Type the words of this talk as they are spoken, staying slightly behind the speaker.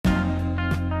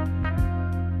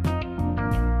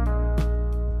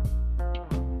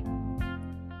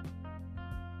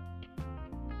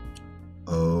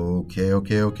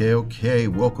Okay.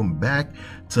 Welcome back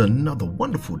to another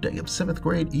wonderful day of 7th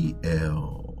grade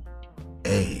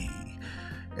ELA.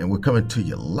 And we're coming to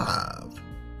you live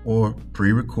or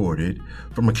pre-recorded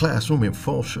from a classroom in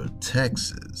Fulshear,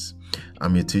 Texas.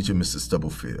 I'm your teacher, Mr.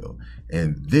 Stubblefield,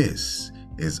 and this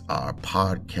is our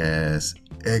podcast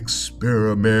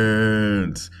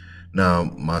experiment.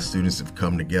 Now, my students have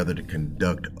come together to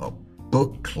conduct a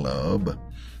book club,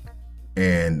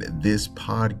 and this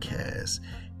podcast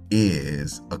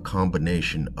is a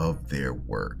combination of their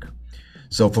work.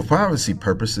 So for privacy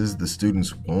purposes, the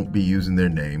students won't be using their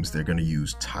names. They're going to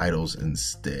use titles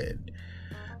instead.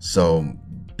 So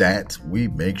that we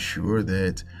make sure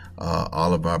that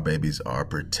all of our babies are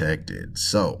protected.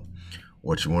 So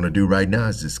what you want to do right now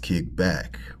is just kick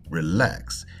back,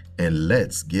 relax, and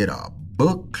let's get our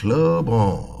book club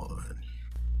on.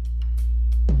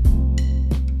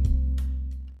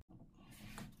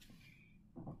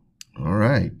 All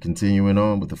right, continuing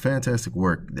on with the fantastic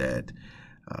work that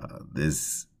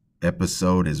this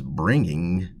episode is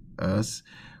bringing us,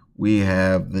 we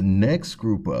have the next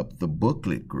group up, the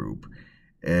booklet group.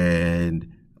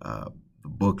 And the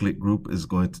booklet group is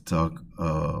going to tell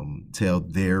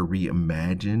their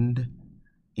reimagined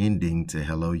ending to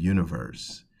Hello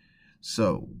Universe.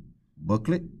 So,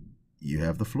 booklet, you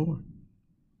have the floor.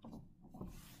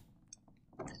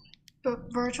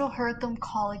 But Virgil heard them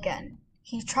call again.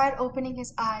 He tried opening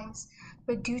his eyes,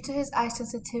 but due to his eye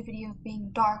sensitivity of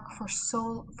being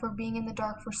being in the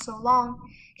dark for so long,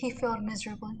 he failed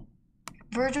miserably.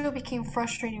 Virgil became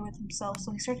frustrated with himself,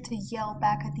 so he started to yell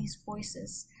back at these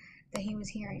voices that he was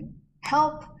hearing.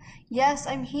 "Help! Yes,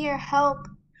 I'm here, help!"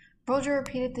 Virgil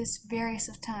repeated this various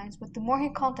of times, but the more he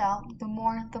called out, the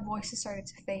more the voices started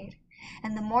to fade.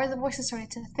 And the more the voices started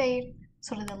to fade,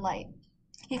 so did the light.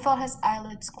 He felt his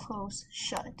eyelids close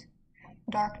shut.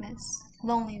 Darkness,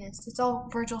 loneliness, it's all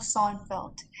Virgil saw and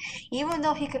felt. Even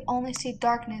though he could only see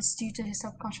darkness due to his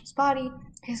subconscious body,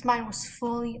 his mind was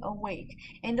fully awake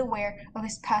and aware of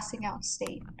his passing out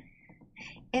state.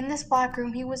 In this black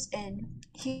room he was in,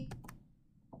 Did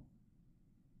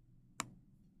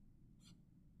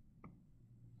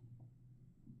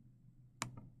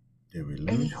we lose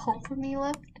any you? hope for me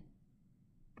left?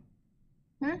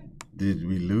 Did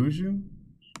we lose you?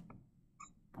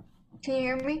 Can you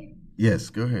hear me? Yes,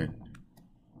 go ahead.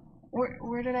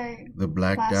 Where did I? The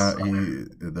blacked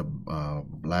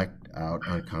out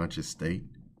unconscious state.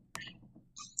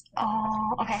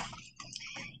 Oh, okay.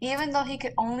 Even though he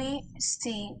could only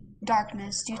see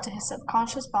darkness due to his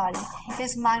subconscious body,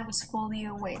 his mind was fully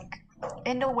awake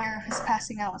and aware of his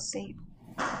passing out state.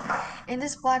 In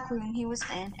this black room he was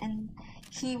in, and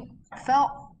he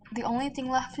felt the only thing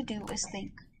left to do is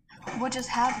think. What just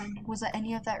happened? Was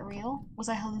any of that real? Was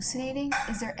I hallucinating?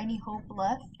 Is there any hope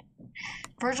left?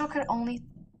 Virgil couldn't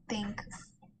think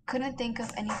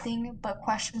of anything but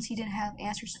questions he didn't have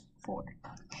answers for.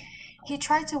 He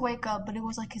tried to wake up, but it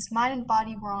was like his mind and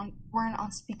body weren't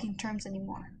on speaking terms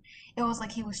anymore. It was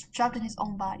like he was trapped in his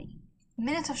own body.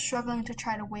 Minutes of struggling to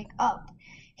try to wake up,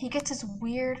 he gets this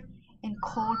weird and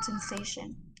cold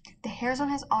sensation. The hairs on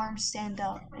his arms stand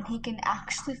up, and he can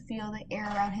actually feel the air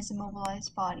around his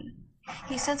immobilized body.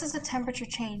 He senses the temperature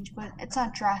change, but it's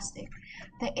not drastic.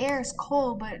 The air is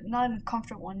cold, but not in a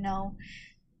comfortable one, no.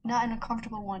 Not in a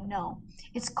comfortable one, no.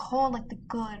 It's cold like the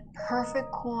good,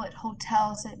 perfect cool at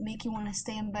hotels that make you want to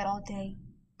stay in bed all day.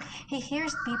 He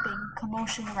hears beeping,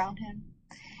 commotion around him,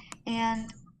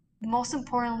 and most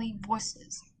importantly,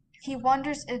 voices. He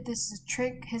wonders if this is a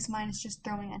trick his mind is just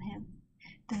throwing at him.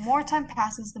 The more time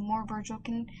passes, the more Virgil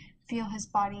can feel his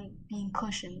body being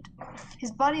cushioned.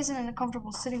 His body isn't in a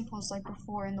comfortable sitting pose like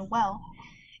before in the well.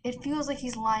 It feels like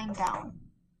he's lying down.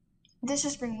 This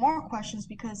just brings more questions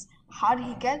because how did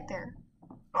he get there?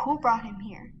 Who brought him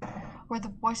here? Were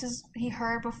the voices he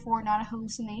heard before not a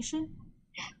hallucination?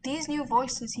 These new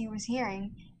voices he was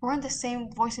hearing weren't the same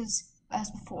voices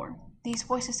as before. These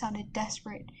voices sounded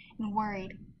desperate and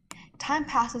worried. Time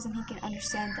passes and he can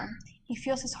understand them. He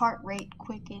feels his heart rate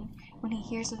quicken when he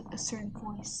hears a certain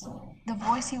voice. The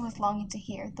voice he was longing to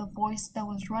hear, the voice that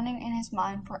was running in his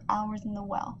mind for hours in the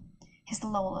well. His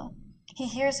Lola. He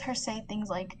hears her say things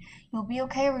like, "You'll be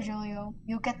okay, Virgilio.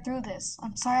 You'll get through this.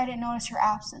 I'm sorry I didn't notice your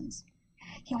absence."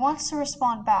 He wants to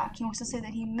respond back. He wants to say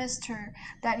that he missed her,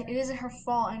 that it isn't her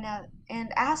fault,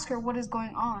 and ask her what is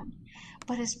going on.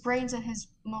 But his brains and his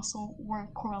muscle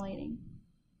weren't correlating.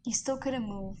 He still couldn't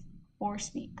move or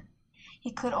speak.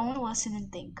 He could only listen and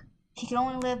think. He could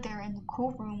only live there in the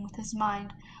cool room with his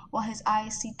mind while his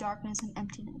eyes see darkness and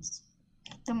emptiness.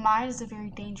 The mind is a very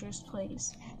dangerous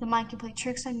place. The mind can play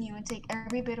tricks on you and take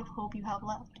every bit of hope you have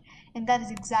left, and that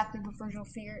is exactly what Virgil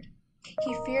feared.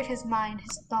 He feared his mind,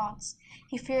 his thoughts.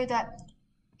 He feared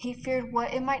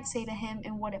what it might say to him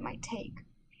and what it might take.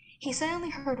 He suddenly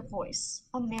heard a voice,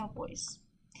 a male voice.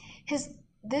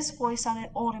 This voice sounded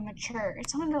old and mature. It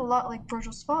sounded a lot like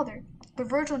Virgil's father, but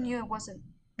Virgil knew it wasn't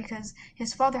because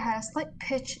his father had a slight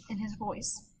pitch in his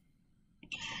voice.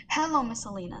 Hello, Miss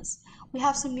Salinas. We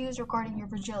have some news regarding your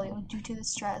Virgilio. Due to the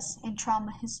stress and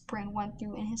trauma his brain went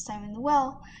through in his time in the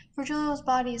well, Virgilio's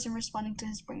body isn't responding to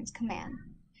his brain's command.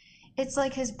 It's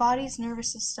like his body's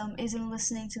nervous system isn't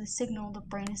listening to the signal the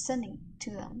brain is sending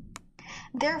to them.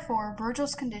 Therefore,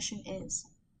 Virgil's condition is.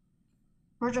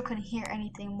 Virgil couldn't hear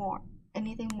anything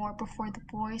more before the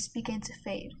voice began to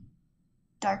fade.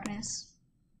 Darkness.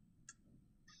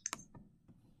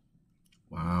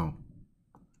 Wow.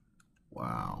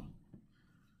 Wow.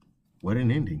 What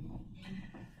an ending.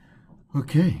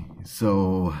 Okay,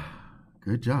 so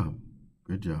good job.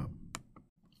 Good job.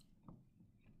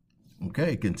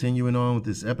 Okay, continuing on with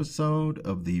this episode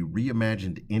of the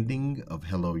reimagined ending of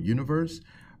Hello Universe.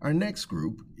 Our next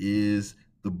group is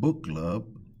the book club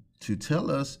to tell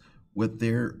us what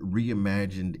their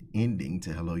reimagined ending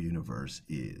to Hello Universe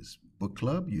is. Book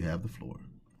club, you have the floor.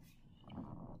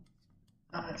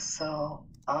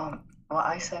 What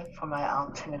I said for my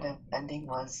alternative ending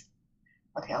was,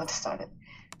 okay, I'll just start it.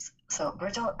 So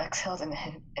Virgil exhaled and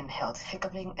inhaled,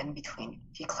 hiccuping in between.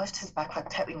 He clutched his backpack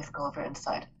tightly with Gulliver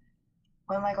inside.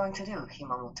 What am I going to do? He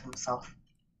mumbled to himself.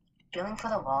 Feeling for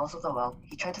the walls of the well,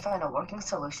 he tried to find a working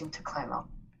solution to climb out.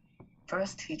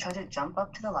 First, he tried to jump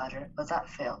up to the ladder, but that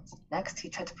failed. Next, he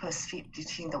tried to put his feet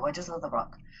between the wedges of the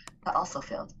rock. That also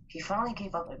failed. He finally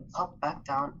gave up and plopped back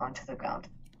down onto the ground.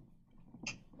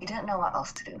 He didn't know what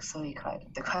else to do, so he cried.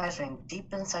 The cries rang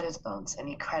deep inside his bones, and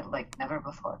he cried like never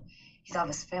before. He thought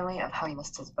of his family, of how he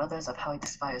missed his brothers, of how he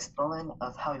despised Bolin,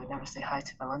 of how he would never say hi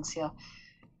to Valencia,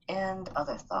 and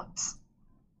other thoughts.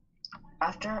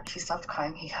 After he stopped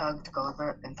crying, he hugged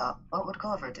Gulliver and thought, what would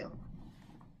Gulliver do?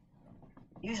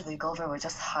 Usually Gulliver would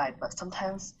just hide, but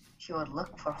sometimes he would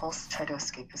look for holes to try to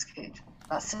escape his cage.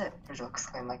 That's it, Virgil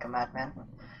exclaimed like a madman.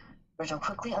 Virgil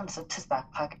quickly unzipped his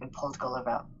backpack and pulled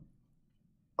Gulliver out.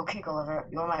 Okay, Gulliver,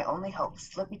 you're my only hope.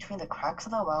 Slip between the cracks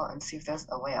of the well and see if there's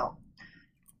a way out.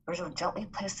 Virgil gently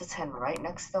placed his hand right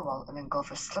next to the well, and then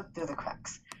Gulliver slipped through the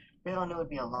cracks. Virgil knew it would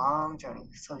be a long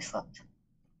journey, so he slept.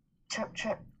 Chirp,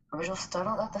 chirp. Virgil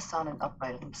startled at the sound and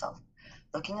uprighted himself.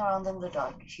 Looking around in the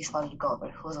dark, he spotted Gulliver,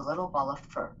 who was a little ball of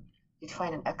fur. You'd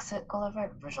find an exit,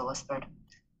 Gulliver? Virgil whispered.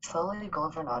 Slowly,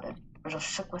 Gulliver nodded. Virgil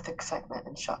shook with excitement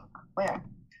and shock. Where?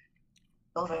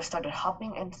 Gulliver started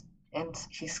hopping and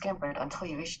he scampered until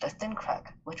he reached a thin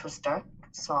crack, which was dark,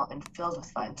 small, and filled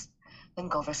with vines. Then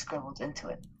Gulliver scrambled into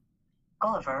it.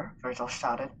 Gulliver, Virgil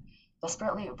shouted.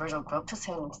 Desperately, Virgil groped his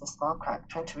hand into the small crack,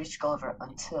 trying to reach Gulliver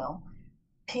until...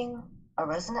 Ping! A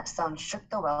resonant sound shook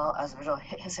the well as Virgil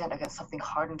hit his hand against something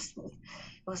hard and smooth.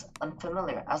 It was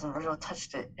unfamiliar, as when Virgil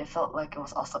touched it, it felt like it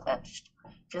was also etched.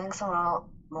 Feeling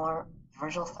some more,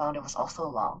 Virgil found it was also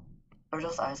long.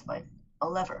 Virgil's eyes widened. A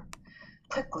lever.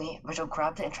 Quickly, Virgil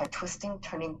grabbed it and tried twisting,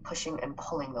 turning, pushing, and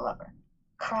pulling the lever.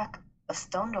 Crack! A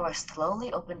stone door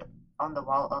slowly opened on the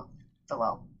wall of the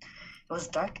well. It was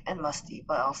dark and musty,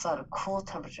 but also at a cool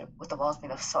temperature, with the walls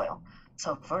made of soil,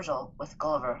 so Virgil, with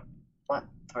Gulliver, went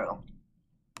through.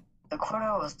 The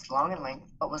corridor was long in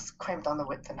length, but was cramped on the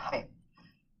width and height.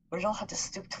 Virgil had to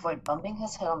stoop to avoid bumping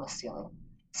his head on the ceiling.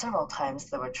 Several times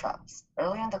there were traps.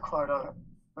 Early in the corridor,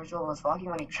 Virgil was walking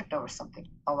when he tripped over something,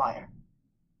 a wire.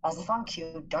 As if on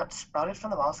cue, darts sprouted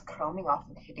from the walls, chroming off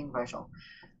and hitting Virgil.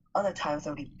 Other times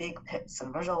there would be big pits,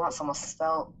 and Virgil once almost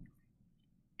fell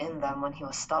in them when he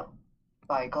was stopped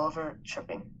by Gulliver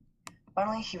tripping.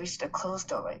 Finally, he reached a closed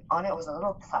doorway. On it was a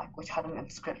little plaque which had an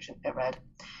inscription. It read,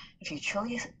 If you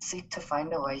truly seek to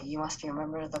find a way, you must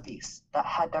remember the beast that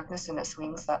had darkness in its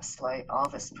wings that slay all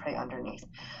of its prey underneath.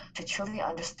 To truly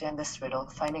understand this riddle,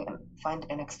 find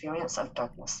an experience of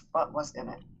darkness. What was in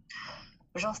it?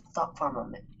 Virgil thought for a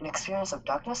moment. An experience of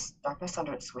darkness? Darkness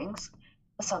under its wings?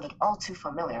 This sounded all too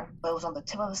familiar, but it was on the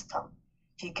tip of his tongue.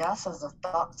 He gasped as the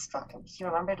thought struck him. He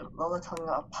remembered Lola telling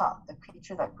about Pa, the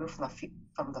creature that grew from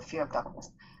the fear of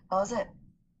darkness. How was it?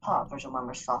 Pa, Virgil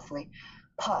murmured softly.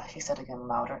 Pa, he said again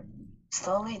louder.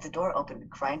 Slowly, the door opened,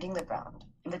 grinding the ground.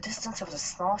 In the distance, there was a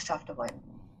small shaft of light.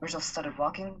 Virgil started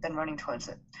walking, then running towards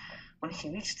it. When he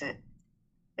reached it,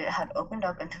 it had opened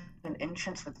up into an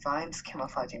entrance with vines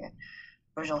camouflaging it.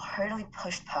 Virgil hurriedly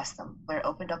pushed past them, where it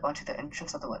opened up onto the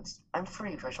entrance of the woods. I'm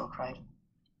free, Virgil cried.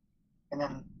 And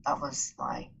then that was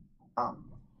my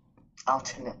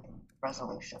alternate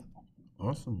resolution.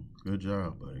 Awesome. Good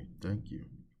job, buddy. Thank you.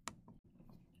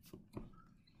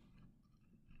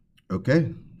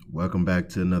 Okay. Welcome back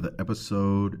to another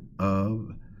episode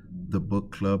of the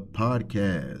Book Club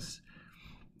Podcast.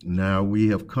 Now, we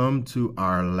have come to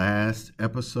our last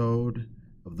episode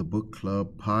of the Book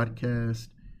Club Podcast,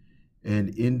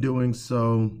 and in doing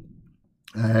so,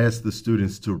 I asked the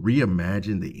students to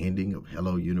reimagine the ending of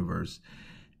Hello Universe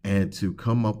and to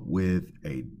come up with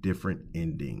a different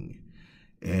ending.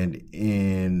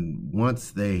 And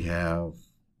once they have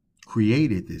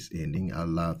created this ending, I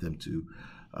allowed them to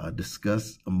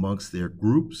discuss amongst their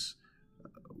groups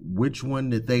which one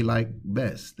that they like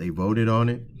best. They voted on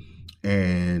it,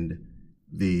 and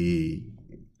the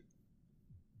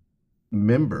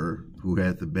member who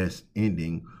had the best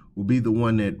ending will be the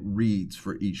one that reads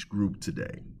for each group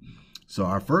today. So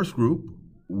our first group,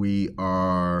 we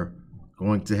are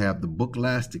going to have the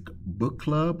Booklastic Book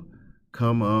Club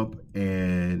come up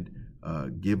and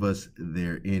give us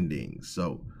their ending.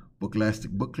 So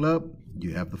Booklastic Book Club,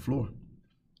 you have the floor.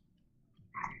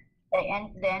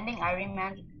 The ending I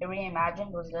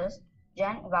reimagined was this.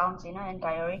 Jen, Valentina, and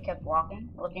Kyrie kept walking,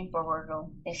 looking for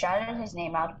Virgil. They shouted his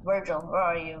name out. Virgil, where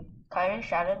are you? Kyrie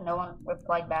shouted. No one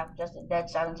replied back, just a dead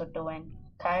silence of the wind.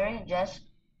 Kyrie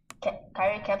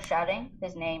kept shouting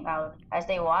his name out. As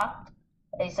they walked,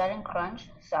 a sudden crunch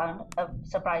sound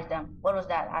surprised them. What was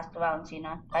that? Asked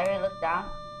Valentina. Kyrie looked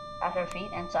down at her feet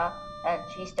and saw that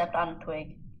she stepped on a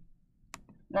twig.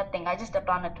 Nothing, I just stepped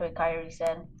on a twig, Kyrie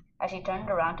said, as she turned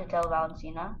around to tell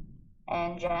Valentina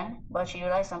and Jen, but she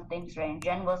realized something strange.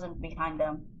 Jen wasn't behind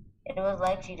them. It was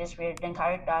like she disappeared. Then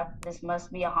Kyrie thought, this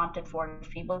must be a haunted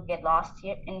forest. People get lost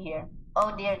in here.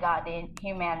 Oh dear God,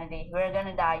 humanity, we're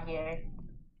gonna die here,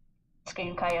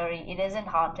 screamed Kyrie. It isn't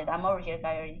haunted. I'm over here,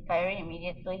 Kyrie. Kyrie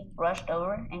immediately rushed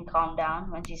over and calmed down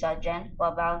when she saw Jen,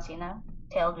 while Valentina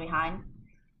tailed behind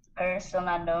her, still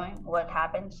not knowing what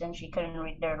happened since she couldn't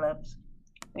read their lips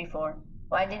before.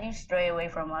 Why did you stray away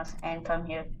from us and come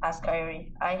here? Asked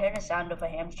Kyrie. I heard the sound of a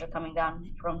hamster coming down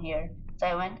from here, so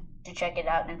I went to check it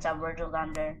out and saw Virgil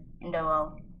down there in the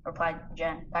well, replied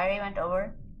Jen. Kyrie went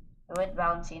over with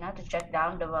Valentina to check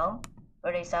down the well,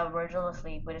 where they saw Virgil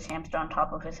asleep with his hamster on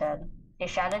top of his head. They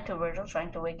shouted to Virgil,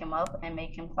 trying to wake him up and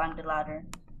make him climb the ladder,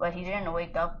 but he didn't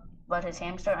wake up. But his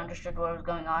hamster understood what was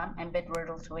going on and bit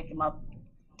Virgil to wake him up.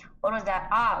 What was that?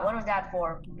 What was that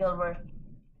for? Gilbert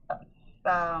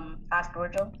asked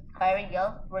Virgil. Kyrie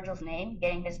yelled Virgil's name,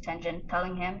 getting his attention,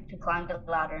 telling him to climb the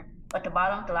ladder. But the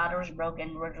bottom of the ladder was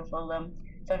broken, Virgil told them.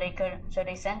 So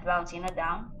they sent Valentina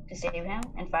down to save him,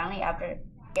 and finally, after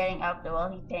getting out the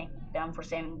well, he thanked them for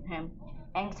saving him.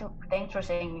 Thanks for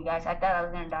saving me, guys. I thought I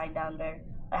was gonna die down there.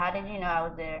 But how did you know I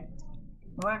was there?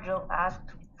 Virgil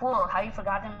asked. Fool, have you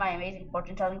forgotten my amazing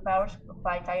fortune-telling powers?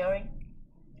 Replied Kyrie.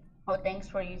 Oh, thanks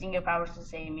for using your powers to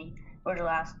save me, Virgil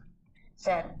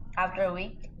said. After a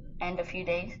week and a few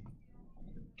days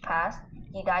passed,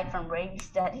 he died from rabies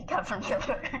that he got from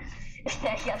Gilbert. He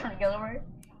had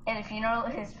a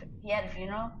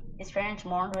funeral. His parents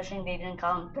mourned, wishing they didn't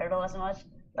call him Turtle as much.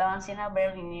 Valentina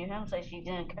barely knew him, so she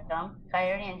didn't come.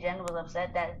 Kyrie and Jen was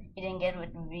upset that he didn't get with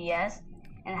VS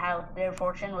and how their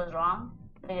fortune was wrong,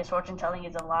 because fortune telling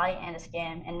is a lie and a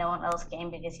scam, and no one else came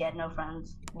because he had no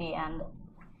friends. The end.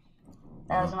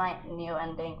 That was my new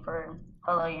ending for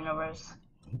Hello Universe.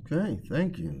 Okay,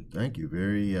 thank you.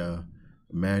 Very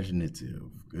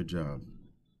imaginative. Good job.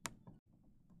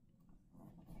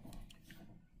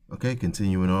 Okay,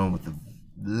 continuing on with the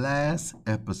last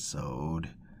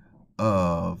episode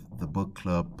of the Book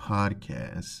Club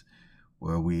Podcast,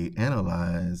 where we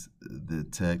analyze the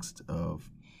text of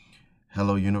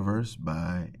Hello Universe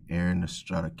by Erin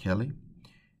Estrada Kelly.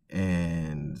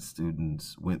 And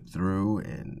students went through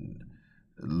and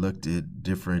looked at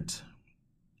different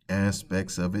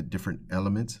aspects of it, different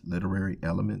elements, literary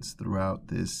elements throughout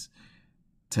this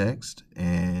text.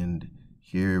 And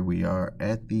here we are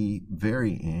at the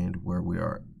very end, where we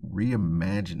are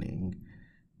reimagining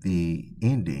the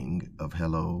ending of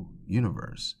Hello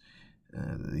Universe.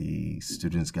 The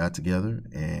students got together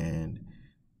and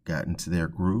got into their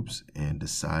groups and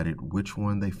decided which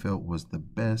one they felt was the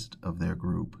best of their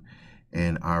group.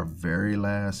 And our very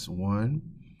last one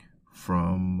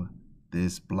from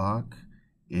this block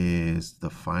is the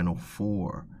Final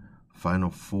Four. Final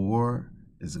Four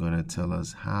is going to tell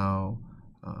us how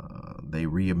they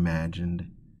reimagined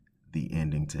the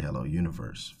ending to Hello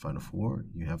Universe. Final Four,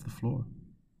 you have the floor.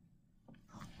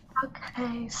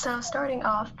 Okay, so starting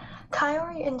off,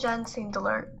 Kyrie and Jen seemed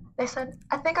alert. They said,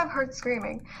 I think I've heard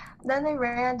screaming. Then they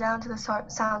ran down to the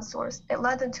sound source. It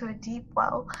led them to a deep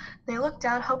well. They looked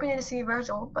down, hoping to see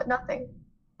Virgil, but nothing.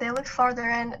 They looked farther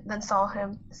in, then saw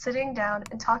him, sitting down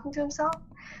and talking to himself.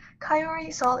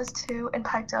 Kyrie saw this too and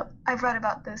piped up, I've read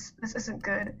about this. This isn't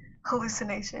good.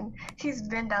 Hallucination. He's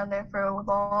been down there for a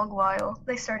long while.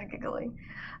 They started giggling.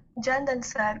 Jen then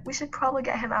said, we should probably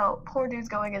get him out. Poor dude's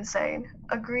going insane.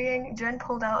 Agreeing, Jen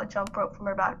pulled out a jump rope from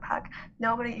her backpack,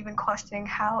 nobody even questioning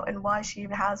how and why she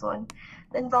even has one.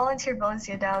 Then volunteered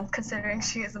Valencia down, considering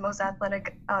she is the most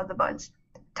athletic out of the bunch.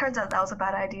 Turns out that was a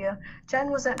bad idea. Jen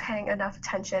wasn't paying enough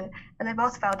attention, and they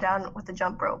both fell down with the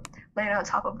jump rope, laying on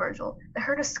top of Virgil. They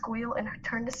heard a squeal and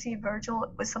turned to see Virgil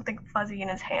with something fuzzy in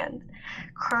his hand,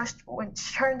 crushed,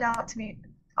 which turned out to be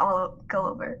all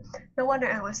Gulliver. No wonder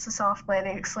it was the soft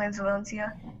landing, exclaims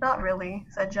Valencia. Not really,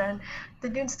 said Jen. The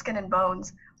dude's skin and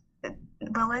bones.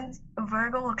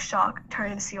 Virgil looked shocked,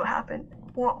 turning to see what happened.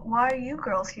 Why are you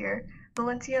girls here?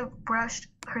 Valencia brushed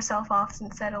herself off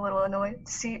and said, a little annoyed,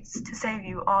 to save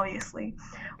you, obviously.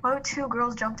 Why would two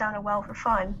girls jump down a well for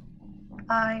fun?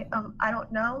 I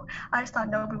don't know. I just thought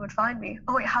nobody would find me.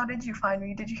 Oh wait, how did you find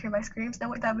me? Did you hear my screams?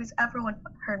 No, that means everyone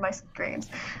heard my screams.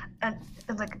 And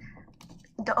like,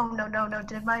 oh no,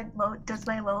 does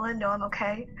my Lola know I'm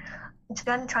okay?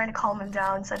 Jen, trying to calm him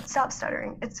down, said, stop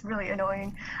stuttering. It's really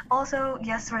annoying. Also,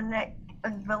 yes, Renee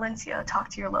and Valencia, talk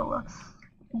to your Lola.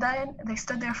 Then they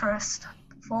stood there for a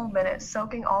full minute,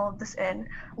 soaking all of this in,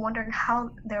 wondering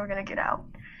how they were going to get out.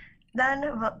 Then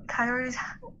Kyrie's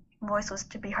voice was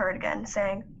to be heard again,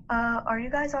 saying, are you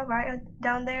guys all right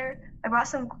down there? I brought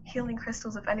some healing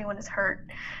crystals if anyone is hurt.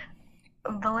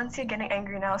 Valencia, getting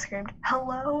angry now, screamed,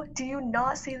 hello? Do you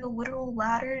not see the literal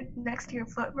ladder next to your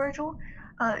foot, Virgil?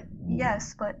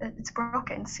 Yes, but it's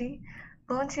broken, see?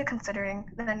 Valencia, considering,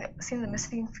 then seeing the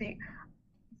missing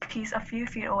piece a few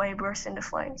feet away, burst into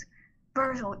flames.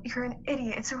 Virgil, you're an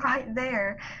idiot, it's right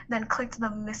there. Then clicked the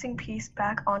missing piece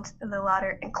back onto the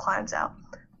ladder and climbs out.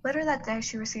 Later that day,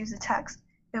 she receives a text.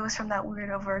 It was from that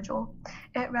weirdo Virgil.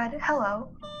 It read, hello.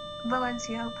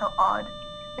 Valencia felt odd.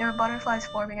 There were butterflies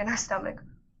forming in her stomach.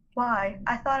 Why?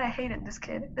 I thought I hated this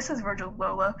kid. This is Virgil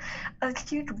Lola. A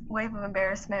huge wave of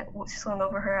embarrassment swung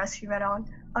over her as she read on.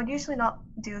 I would usually not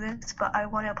do this, but I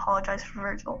want to apologize for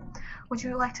Virgil. Would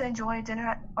you like to enjoy a dinner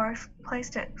at our place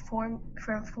to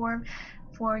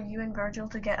for you and Virgil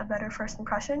to get a better first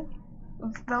impression?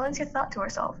 Valencia thought to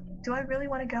herself, do I really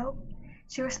want to go?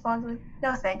 She responded,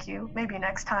 no thank you, maybe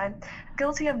next time.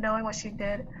 Guilty of knowing what she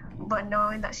did, but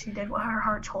knowing that she did what her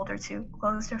heart told her to,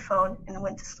 closed her phone and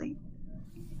went to sleep.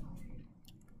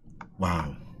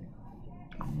 Wow.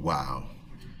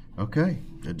 Okay,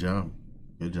 good job.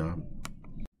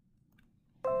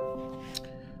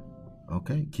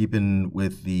 Okay, keeping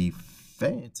with the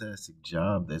fantastic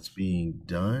job that's being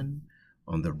done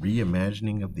on the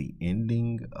reimagining of the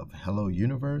ending of Hello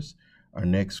Universe, our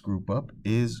next group up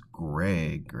is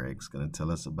Greg. Greg's going to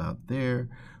tell us about their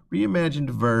reimagined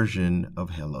version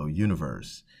of Hello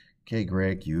Universe. Okay,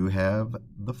 Greg, you have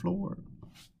the floor.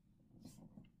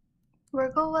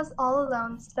 Virgil was all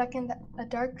alone, stuck in a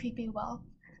dark, creepy well.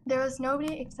 There was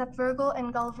nobody except Virgil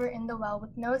and Gulliver in the well,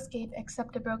 with no escape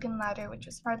except a broken ladder, which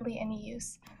was hardly any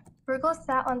use. Virgil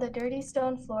sat on the dirty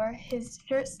stone floor, his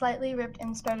shirt slightly ripped,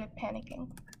 and started panicking.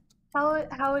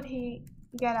 How would he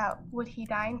get out? Would he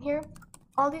die in here?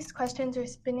 All these questions were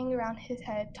spinning around his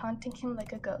head, taunting him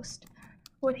like a ghost.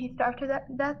 Would he starve to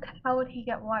death? How would he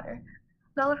get water?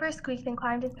 Gulliver squeaked and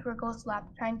climbed into Virgil's lap,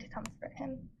 trying to comfort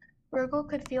him. Virgil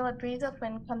could feel a breeze of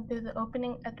wind come through the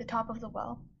opening at the top of the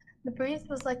well. The breeze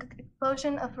was like an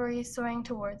explosion of furries soaring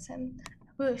towards him.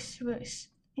 Whoosh, whoosh.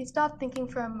 He stopped thinking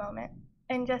for a moment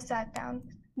and just sat down.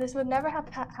 This would never have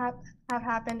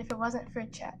happened if it wasn't for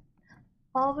Chet.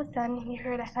 All of a sudden, he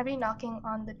heard a heavy knocking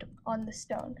on the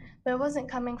stone, but it wasn't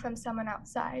coming from someone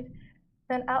outside.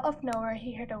 Then out of nowhere,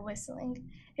 he heard a whistling.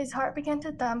 His heart began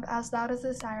to thump as loud as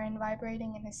a siren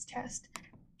vibrating in his chest.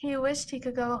 He wished he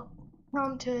could go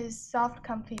home to his soft,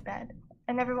 comfy bed.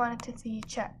 I never wanted to see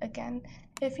Chet again.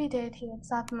 If he did, he would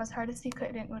slap him as hard as he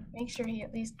could and would make sure he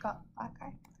at least got black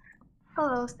eye.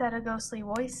 Hello, said a ghostly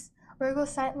voice. Virgil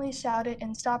silently shouted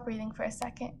and stopped breathing for a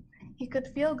second. He could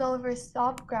feel Gulliver's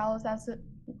soft growls as the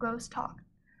ghost talked.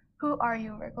 Who are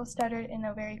you? Virgil stuttered in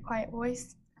a very quiet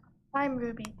voice. I'm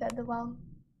Ruby, said the well.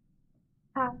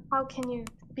 How can you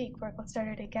speak? Virgil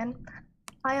stuttered again.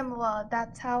 I am well,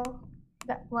 that's how,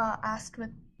 that well asked with.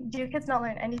 Do you kids not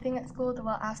learn anything at school? The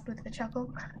well asked with a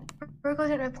chuckle. Virgil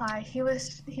didn't reply. He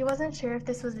wasn't sure if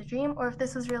this was a dream or if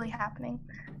this was really happening.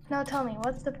 Now tell me,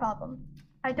 what's the problem?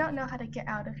 I don't know how to get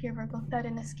out of here, Virgil said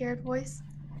in a scared voice.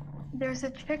 There's a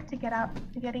trick to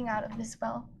getting out of this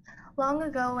well. Long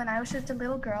ago, when I was just a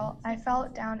little girl, I fell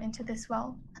down into this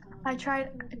well. I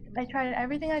tried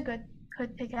everything I could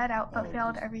to get out, but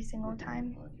failed every single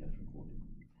time.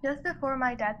 Just before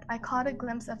my death, I caught a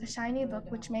glimpse of a shiny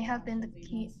book which may have been the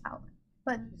key out.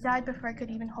 but died before I could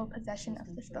even hold possession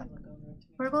of this book.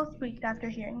 Virgil squeaked after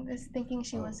hearing this, thinking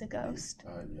she was a ghost.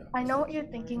 I know what you're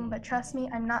thinking, but trust me,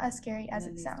 I'm not as scary as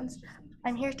it sounds.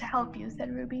 I'm here to help you,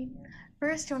 said Ruby.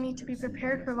 First, you'll need to be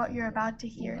prepared for what you're about to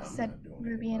hear, said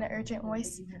Ruby in an urgent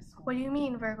voice. What do you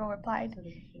mean? Virgil replied.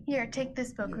 Here, take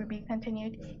this book, Ruby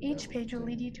continued. Each page will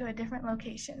lead you to a different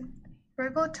location.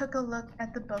 Virgil took a look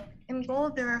at the book. In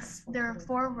gold, there are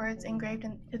 4 words engraved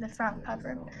into the front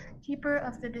cover. Keeper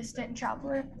of the Distant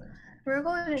Traveler.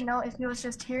 Virgil didn't know if he was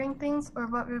just hearing things or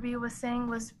what Ruby was saying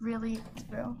was really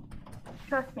true.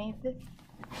 Trust me, this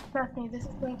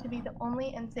is going to be the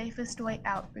only and safest way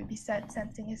out, Ruby said,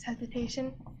 sensing his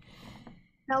hesitation.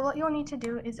 Now what you'll need to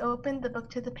do is open the book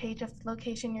to the page of the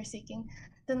location you're seeking.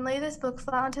 Then lay this book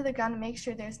flat onto the ground and make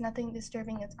sure there's nothing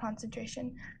disturbing its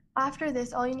concentration. After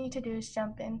this, all you need to do is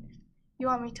jump in. You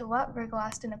want me to what? Virgil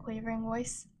asked in a quavering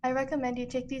voice. I recommend you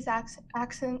take these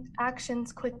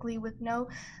actions quickly with no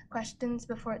questions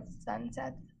before the sun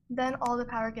sets. Then all the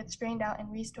power gets drained out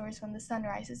and restores when the sun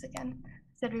rises again,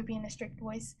 said Ruby in a strict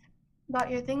voice. Got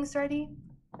your things ready?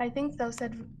 I think so,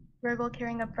 said Virgil,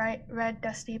 carrying a bright red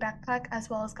dusty backpack as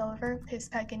well as Gulliver, his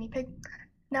pet guinea pig.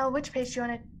 Now, which page do you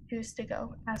want to choose to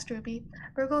go? Asked Ruby.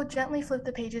 Virgil gently flipped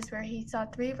the pages where he saw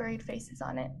 3 worried faces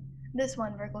on it. This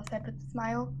one, Virgil said with a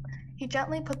smile. He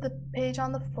gently put the page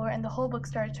on the floor and the whole book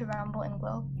started to rumble and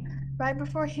glow. Right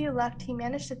before he left, he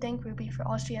managed to thank Ruby for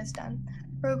all she has done.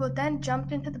 Virgil then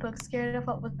jumped into the book, scared of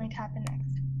what was going to happen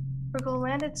next. Virgil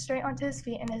landed straight onto his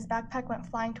feet and his backpack went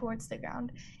flying towards the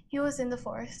ground. He was in the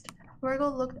forest.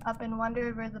 Virgil looked up and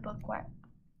wondered where the book went.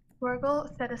 Virgil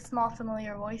said a small,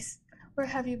 familiar voice. Where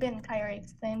have you been? Coyote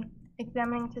exclaimed,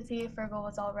 examining to see if Virgil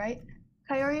was all right.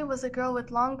 Coyote was a girl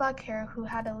with long black hair who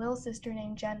had a little sister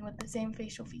named Jen with the same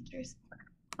facial features.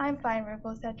 I'm fine,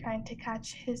 Virgil said, trying to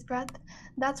catch his breath.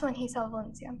 That's when he saw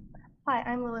Valencia. Hi,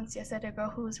 I'm Valencia, said a girl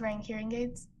who was wearing hearing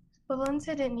aids. But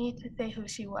Valencia didn't need to say who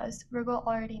she was. Virgil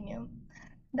already knew.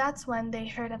 That's when they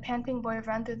heard a panting boy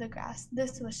run through the grass.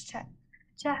 This was Chet.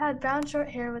 Chet had brown short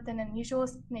hair with an unusual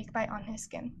snake bite on his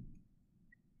skin.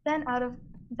 Then out of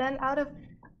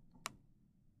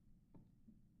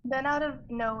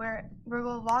nowhere,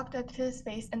 Virgil walked up to his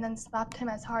face and then slapped him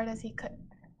as hard as he could.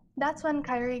 That's when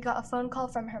Coyote got a phone call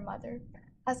from her mother.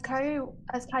 As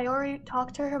Coyote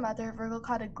talked to her mother, Virgil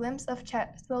caught a glimpse of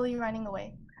Chet slowly running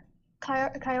away.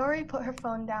 Coyote put her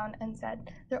phone down and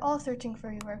said, They're all searching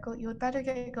for you, Virgil. You would better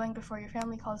get going before your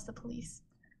family calls the police.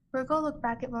 Virgil looked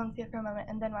back at Valencia for a moment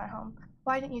and then went home.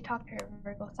 Why didn't you talk to her?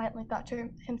 Virgil silently thought to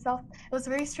himself. It was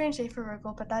a very strange day for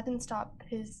Virgil, but that didn't stop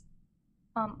his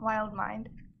wild mind.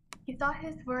 He saw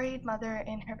his worried mother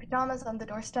in her pajamas on the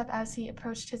doorstep as he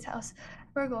approached his house.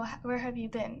 Virgil, where have you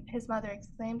been? His mother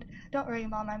exclaimed. Don't worry,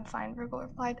 Mom, I'm fine, Virgil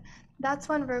replied. That's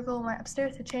when Virgil went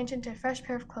upstairs to change into a fresh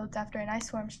pair of clothes after a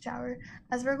nice warm shower.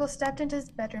 As Virgil stepped into his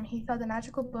bedroom, he saw the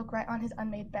magical book right on his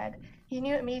unmade bed. He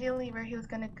knew immediately where he was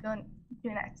going to go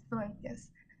next, Valencia's.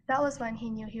 That was when he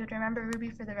knew he would remember Ruby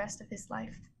for the rest of his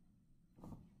life.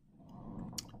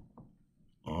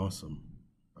 Awesome.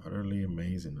 Utterly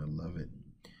amazing. I love it.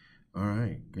 All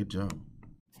right. Good job.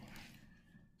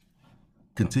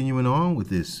 Continuing on with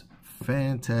this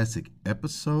fantastic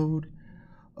episode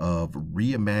of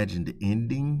Reimagined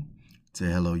Ending to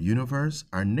Hello Universe,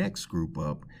 our next group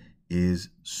up is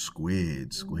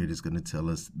Squid. Squid is going to tell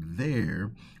us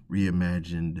their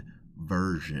reimagined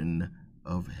version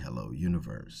of Hello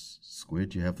Universe.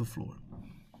 Squid, you have the floor.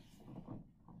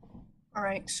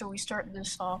 Alright, so we start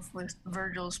this off with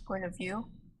Virgil's point of view.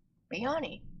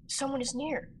 Bayani, someone is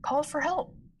near. Call for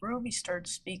help. Ruby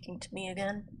starts speaking to me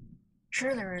again.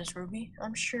 Sure there is, Ruby.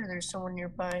 I'm sure there's someone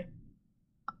nearby.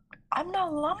 I'm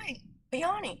not lying.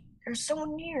 Bayani, there's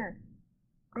someone near.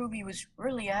 Ruby was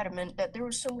really adamant that there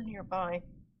was someone nearby.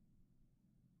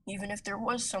 Even if there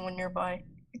was someone nearby,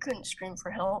 I couldn't scream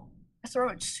for help. My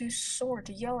throat's too sore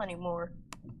to yell anymore.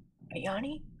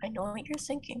 Bayani, I know what you're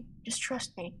thinking. Just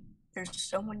trust me. There's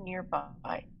someone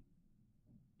nearby.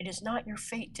 It is not your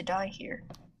fate to die here.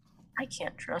 I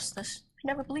can't trust this. I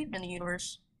never believed in the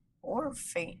universe. Or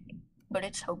fate. But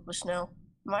it's hopeless now.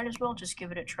 Might as well just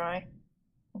give it a try.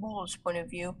 Bull's point of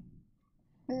view.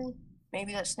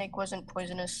 Maybe that snake wasn't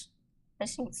poisonous. I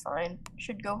seem fine.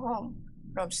 Should go home.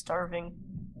 But I'm starving.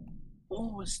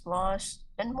 Bull was lost,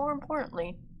 and more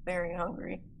importantly, very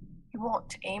hungry. He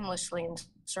walked aimlessly in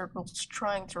circles,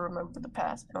 trying to remember the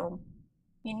path home.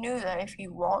 He knew that if he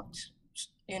walked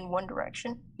in one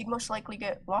direction, he'd most likely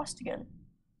get lost again.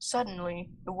 Suddenly,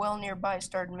 the well nearby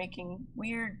started making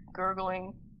weird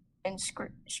gurgling and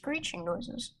screeching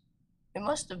noises. It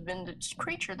must have been the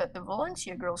creature that the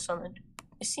Valencia girl summoned.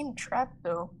 It seemed trapped,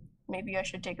 though. Maybe I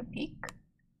should take a peek?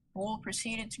 Bull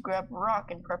proceeded to grab a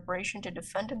rock in preparation to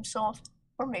defend himself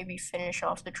or maybe finish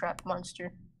off the trapped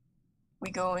monster. We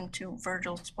go into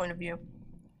Virgil's point of view.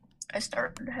 I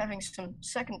started having some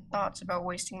second thoughts about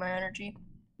wasting my energy.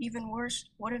 Even worse,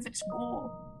 what if it's Bull?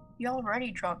 He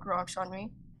already dropped rocks on me.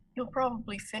 He'll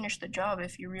probably finish the job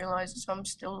if he realizes I'm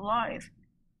still alive.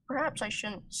 Perhaps I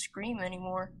shouldn't scream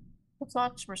anymore. The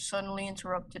thoughts were suddenly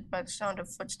interrupted by the sound of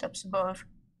footsteps above.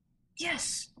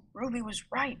 Yes! Ruby was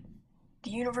right.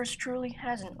 The universe truly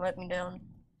hasn't let me down.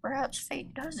 Perhaps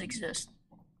fate does exist.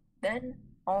 Then,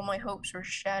 all my hopes were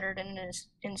shattered in an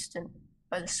instant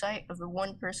by the sight of the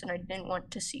one person I didn't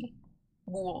want to see.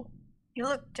 Bull. He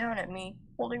looked down at me,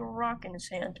 holding a rock in his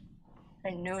hand.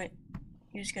 I knew it.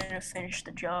 He was going to finish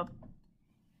the job.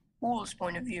 Bull's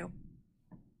point of view.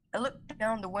 I looked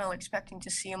down the well expecting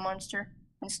to see a monster.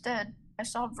 Instead, I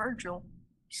saw Virgil.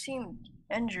 He seemed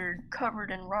injured,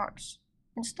 covered in rocks,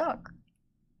 and stuck.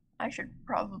 I should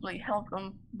probably help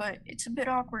him, but it's a bit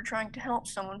awkward trying to help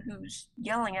someone who's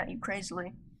yelling at you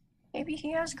crazily. Maybe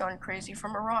he has gone crazy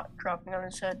from a rock dropping on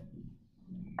his head.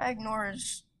 I ignore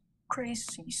his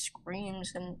crazy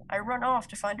screams and I run off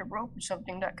to find a rope or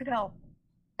something that could help.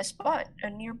 I spot a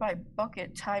nearby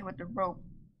bucket tied with the rope.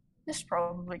 This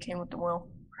probably came with the well.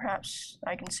 Perhaps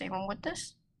I can save him with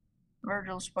this?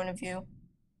 Virgil's point of view.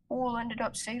 Bull ended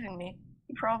up saving me.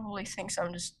 He probably thinks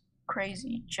I'm just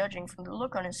crazy, judging from the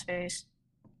look on his face.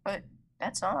 But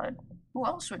that's odd. Who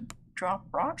else would drop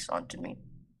rocks onto me?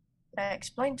 I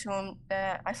explained to him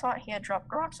that I thought he had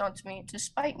dropped rocks onto me to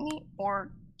spite me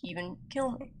or even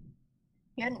kill me.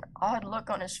 He had an odd look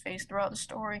on his face throughout the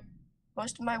story.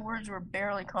 Most of my words were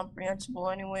barely comprehensible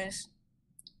anyways.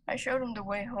 I showed him the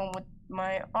way home with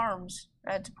my arms.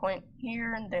 I had to point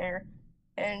here and there,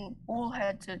 and Bull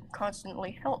had to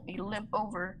constantly help me limp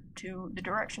over to the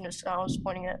direction I was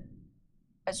pointing at.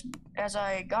 As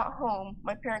I got home,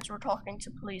 my parents were talking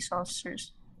to police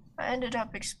officers. I ended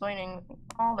up explaining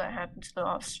all that happened to the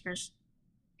officers.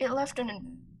 It left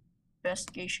an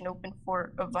investigation open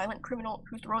for a violent criminal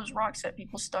who throws rocks at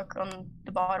people stuck on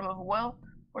the bottom of a well,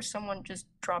 or someone just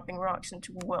dropping rocks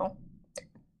into a well.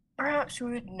 Perhaps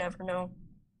we would never know.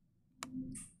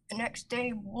 The next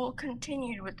day, Bull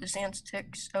continued with his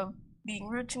antics of being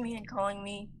rude to me and calling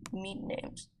me mean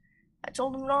names. I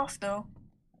told him off, though.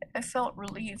 I felt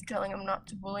relieved telling him not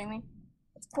to bully me.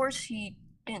 Of course, he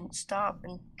didn't stop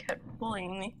and kept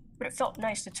bullying me, but it felt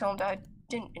nice to tell him that I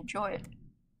didn't enjoy it.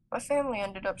 My family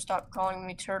ended up stopped calling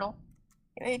me Turtle.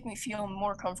 It made me feel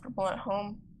more comfortable at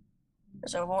home.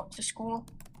 As I walk to school,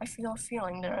 I feel a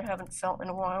feeling that I haven't felt in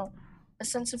a while. A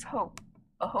sense of hope.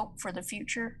 A hope for the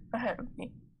future ahead of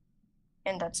me.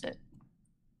 And that's it.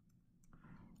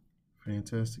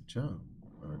 Fantastic job.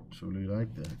 I truly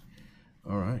like that.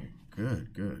 All right.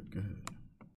 Good.